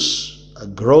seduce a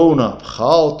grown-up,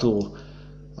 how to,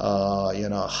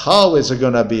 how is it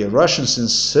going to be? Russians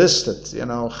insisted,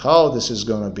 how this is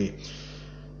going to be,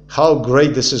 how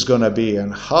great this is going to be,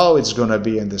 and how it's going to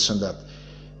be, and this and that.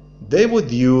 They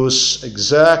would use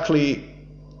exactly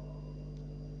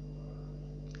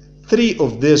 3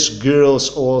 of these girls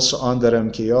also under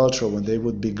MKUltra when they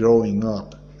would be growing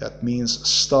up. That means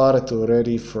started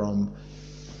already from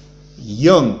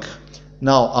young.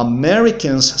 Now,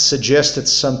 Americans suggested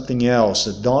something else.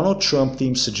 The Donald Trump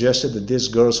team suggested that these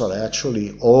girls are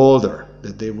actually older,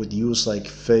 that they would use like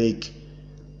fake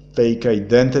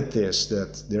identities,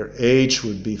 that their age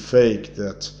would be fake,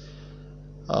 that,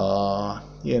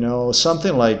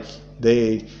 something like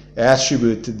they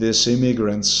attribute to these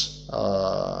immigrants,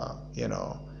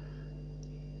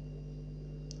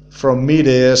 from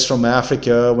Middle East, from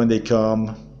Africa, when they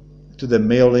come, to the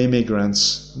male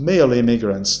immigrants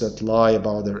that lie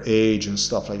about their age and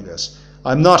stuff like this.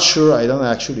 I'm not sure. I don't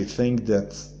actually think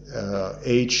that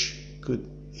age could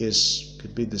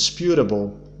be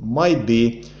disputable. Might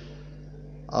be.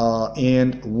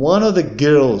 And one of the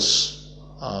girls,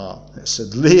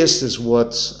 at least is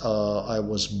what I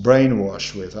was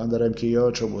brainwashed with under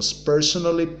MKUltra, was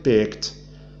personally picked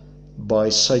by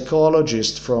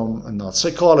psychologists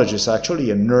actually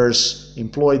a nurse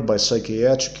employed by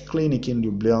psychiatric clinic in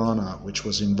Ljubljana, which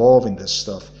was involved in this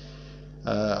stuff,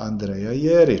 Andrea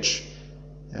Jeric.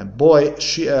 And boy,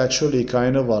 she actually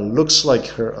kind of looks like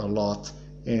her a lot.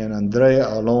 And Andrea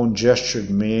alone gestured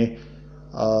me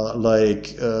under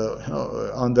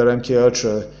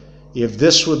MKUltra, if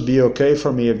this would be okay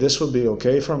for me, if this would be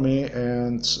okay for me.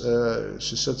 And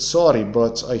she said, sorry,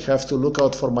 but I have to look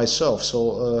out for myself.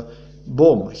 So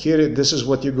boom, here, this is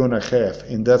what you're gonna have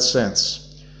in that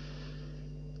sense.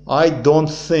 I don't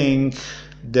think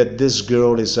that this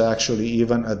girl is actually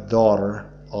even a daughter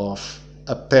of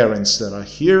parents that are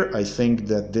here. I think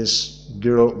that this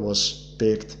girl was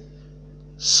picked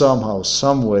somehow,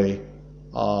 some way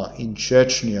in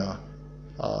Chechnya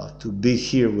to be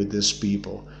here with these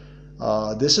people.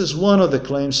 This is one of the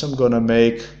claims I'm gonna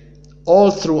make all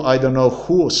through. I don't know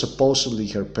who supposedly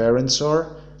her parents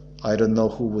are. I don't know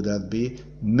who would that be.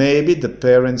 Maybe the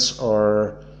parents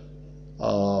are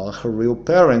her real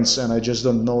parents and I just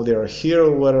don't know they are here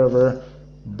or whatever.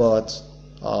 But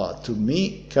to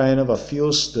me, kind of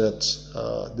feels that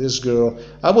this girl,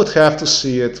 I would have to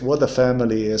see it, what the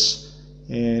family is,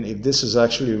 and if this is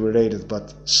actually related.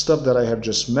 But stuff that I have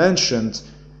just mentioned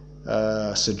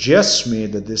suggests me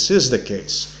that this is the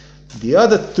case. The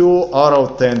other two are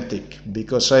authentic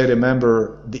because I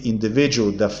remember the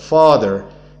individual, the father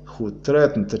who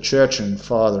threatened, the Chechen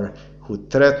father who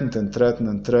threatened and threatened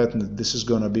and threatened, this is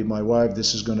going to be my wife,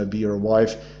 this is going to be your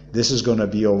wife, this is going to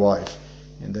be your wife.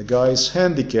 And the guy is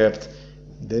handicapped.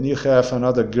 Then you have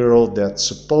another girl that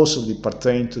supposedly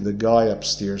pertained to the guy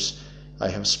upstairs. I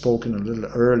have spoken a little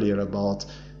earlier about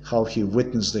how he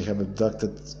witnessed they have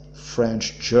abducted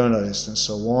French journalists and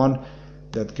so on.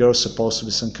 That girl's supposed to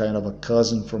be some kind of a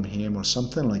cousin from him or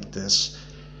something like this.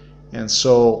 And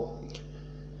so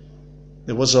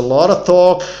there was a lot of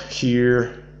talk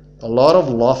here, a lot of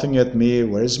laughing at me,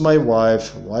 where's my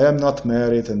wife, why I'm not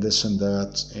married, and this and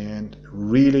that, and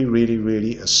really, really,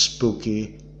 really a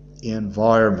spooky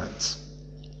environment.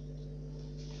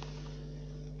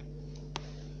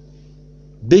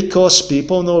 Because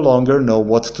people no longer know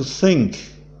what to think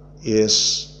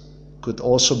could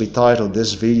also be titled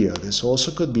this video. This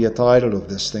also could be a title of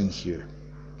this thing here.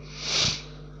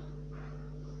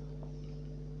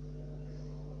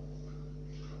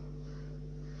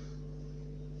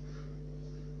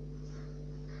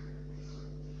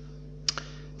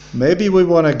 Maybe we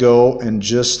want to go and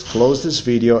just close this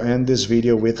video, end this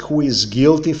video with who is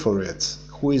guilty for it,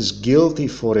 who is guilty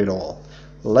for it all.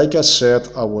 Like I said,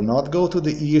 I will not go to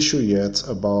the issue yet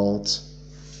about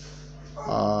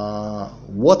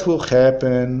what will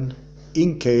happen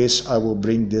in case I will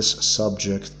bring this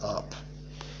subject up.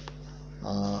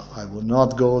 I will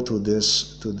not go to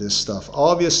this stuff.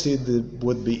 Obviously, it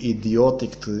would be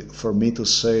idiotic for me to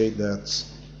say that,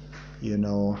 you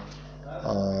know,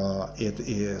 it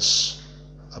is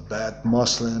bad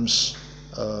Muslims.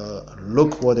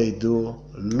 Look what they do.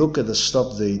 Look at the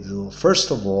stuff they do. First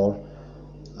of all,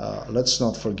 let's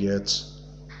not forget,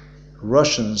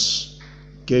 Russians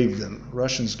gave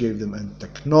them a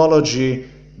technology.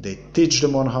 They teach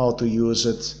them on how to use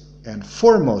it. And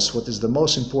foremost, what is the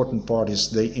most important part is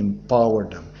they empower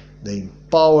them. They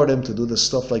empower them to do the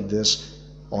stuff like this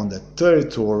on the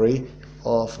territory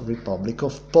of Republic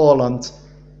of Poland,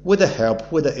 with the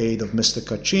help, with the aid of Mr.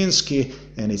 Kaczynski,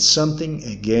 and it's something,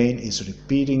 again, is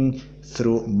repeating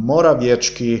through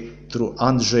Morawiecki, through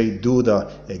Andrzej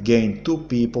Duda, again, two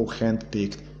people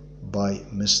handpicked by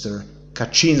Mr.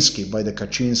 Kaczynski, by the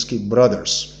Kaczynski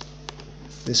brothers.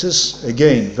 This is,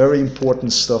 again, very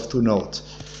important stuff to note.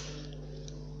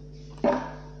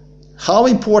 How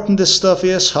important this stuff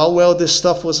is, how well this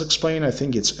stuff was explained, I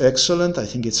think it's excellent. I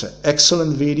think it's an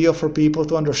excellent video for people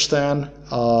to understand.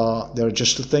 There are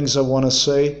just two things I want to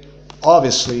say.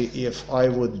 Obviously, if I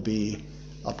would be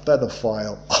a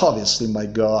pedophile, obviously, my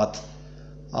God.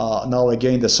 Now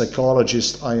again, the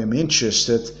psychologist I am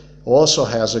interested also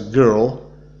has a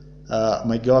girl.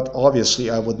 My God,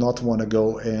 obviously, I would not want to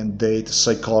go and date a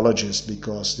psychologist,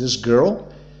 because this girl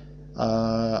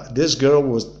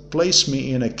would place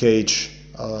me in a cage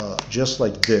just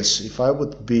like this. If I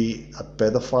would be a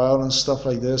pedophile and stuff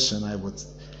like this, and I would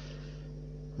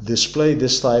display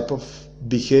this type of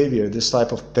behavior, this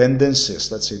type of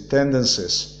tendencies, let's say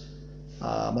tendencies,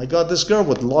 my God, this girl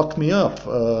would lock me up.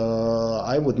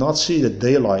 I would not see the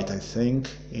daylight, I think,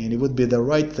 and it would be the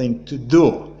right thing to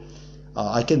do.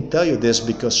 I can tell you this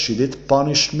because she did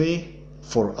punish me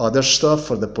for other stuff,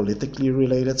 for the politically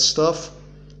related stuff.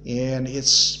 And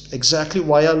it's exactly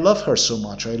why I love her so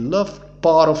much. I love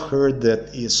part of her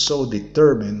that is so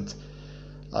determined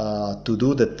to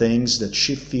do the things that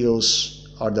she feels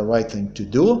are the right thing to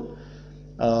do.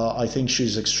 I think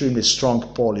she's an extremely strong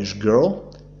Polish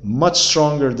girl, much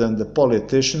stronger than the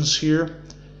politicians here.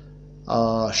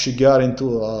 She got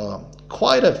into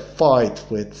quite a fight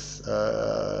with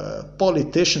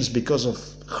politicians because of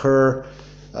her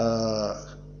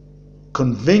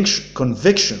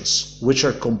convictions which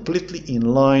are completely in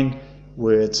line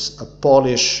with a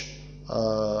Polish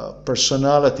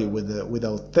personality, with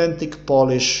authentic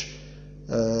Polish,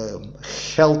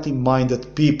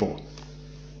 healthy-minded people.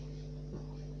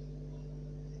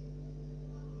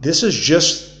 These are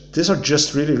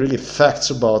just really facts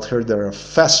about her that are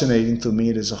fascinating to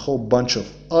me. There's a whole bunch of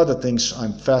other things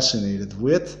I'm fascinated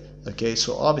with. Okay,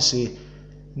 so obviously,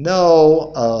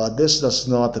 no, this does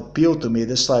not appeal to me.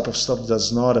 This type of stuff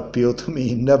does not appeal to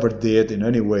me. It never did in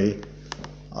any way.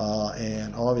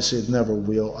 And obviously it never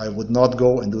will. I would not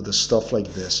go and do the stuff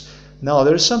like this. Now,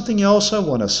 there's something else I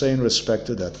want to say in respect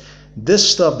to that. This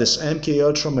stuff, this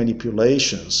MKUltra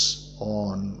manipulations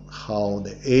on how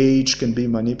the age can be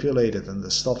manipulated and the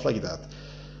stuff like that,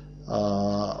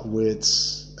 with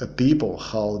people,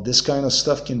 how this kind of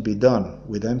stuff can be done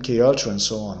with MKUltra and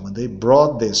so on. When they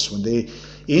brought this, when they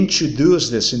introduced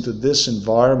this into this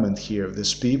environment here,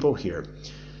 these people here,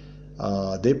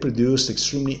 they produced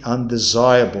extremely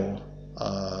undesirable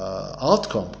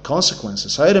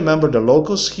consequences. I remember the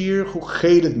locals here who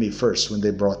hated me first when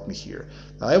they brought me here.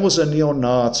 I was a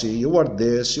neo-Nazi, you are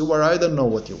this, you were, I don't know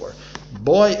what you were.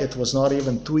 Boy, it was not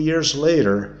even 2 years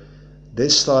later, they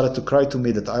started to cry to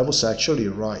me that I was actually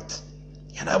right.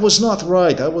 And I was not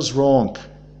right, I was wrong.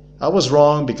 I was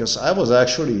wrong because I was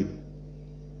actually,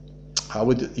 I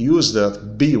would use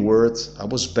that B word, I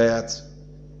was bad.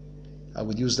 I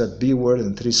would use that B word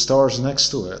and 3 stars next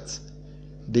to it,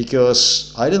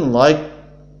 because I didn't like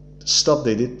stuff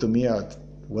they did to me.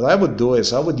 What I would do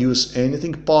is I would use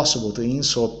anything possible to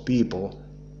insult people,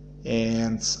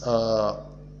 and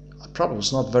I probably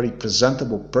was not a very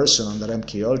presentable person under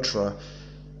MKUltra.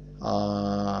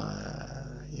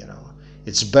 You know,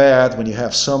 it's bad when you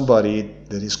have somebody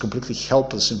that is completely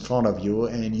helpless in front of you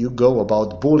and you go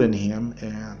about bullying him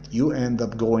and you end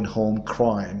up going home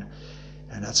crying.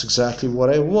 And that's exactly what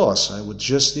I was. I would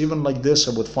just, even like this,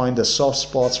 I would find the soft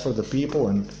spots for the people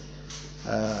and,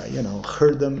 you know,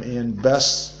 hurt them in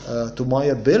best to my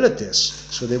abilities.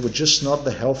 So they would just not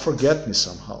the hell forget me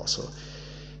somehow. So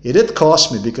it did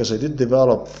cost me, because I did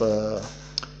develop,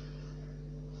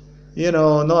 you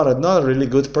know, not a really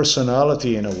good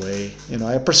personality in a way. You know,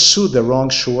 I pursued the wrong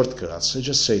shortcuts. I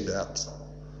just say that.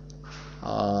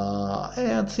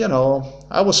 And, you know,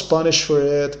 I was punished for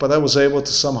it, but I was able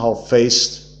to somehow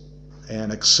face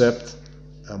and accept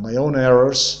my own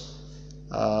errors,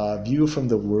 view from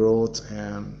the world,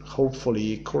 and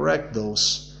hopefully correct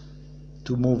those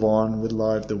to move on with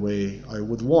life the way I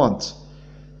would want.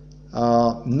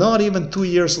 Not even 2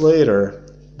 years later,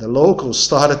 the locals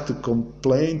started to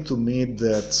complain to me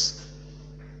that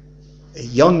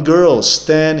young girls,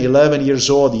 10, 11 years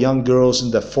old, young girls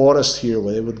in the forest here,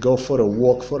 where they would go for a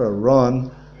walk, for a run,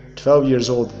 12 years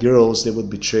old girls, they would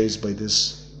be chased by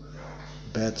these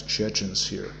bad Chechens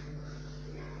here.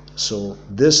 So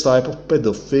this type of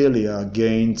pedophilia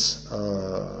gained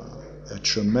a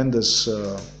tremendous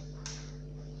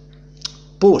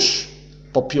push,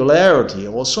 popularity,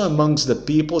 also amongst the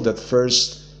people that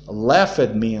first laugh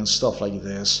at me and stuff like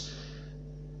this.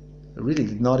 I really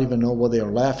did not even know what they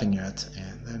are laughing at,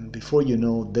 and then before you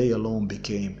know, they alone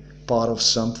became part of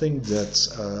something that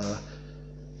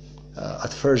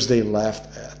at first they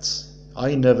laughed at.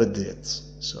 I never did.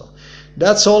 So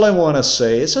that's all I want to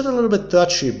say. It's a little bit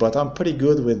touchy, but I'm pretty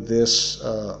good with this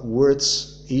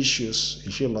words issues,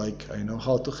 if you like. I know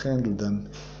how to handle them.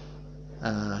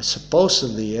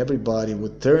 Supposedly everybody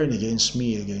would turn against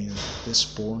me again at this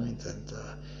point, and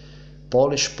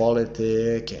Polish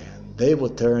politic, and they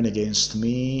would turn against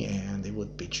me, and it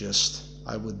would be just,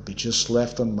 I would be just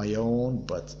left on my own.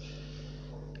 But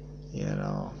you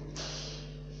know,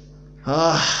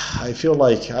 I feel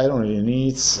like I don't really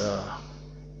need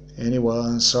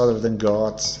anyone other than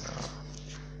God.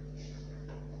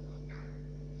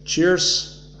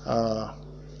 Cheers.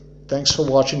 Thanks for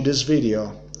watching this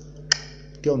video.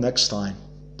 Till next time.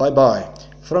 Bye bye.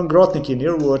 From Grotniki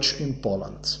near Łódź in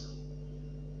Poland.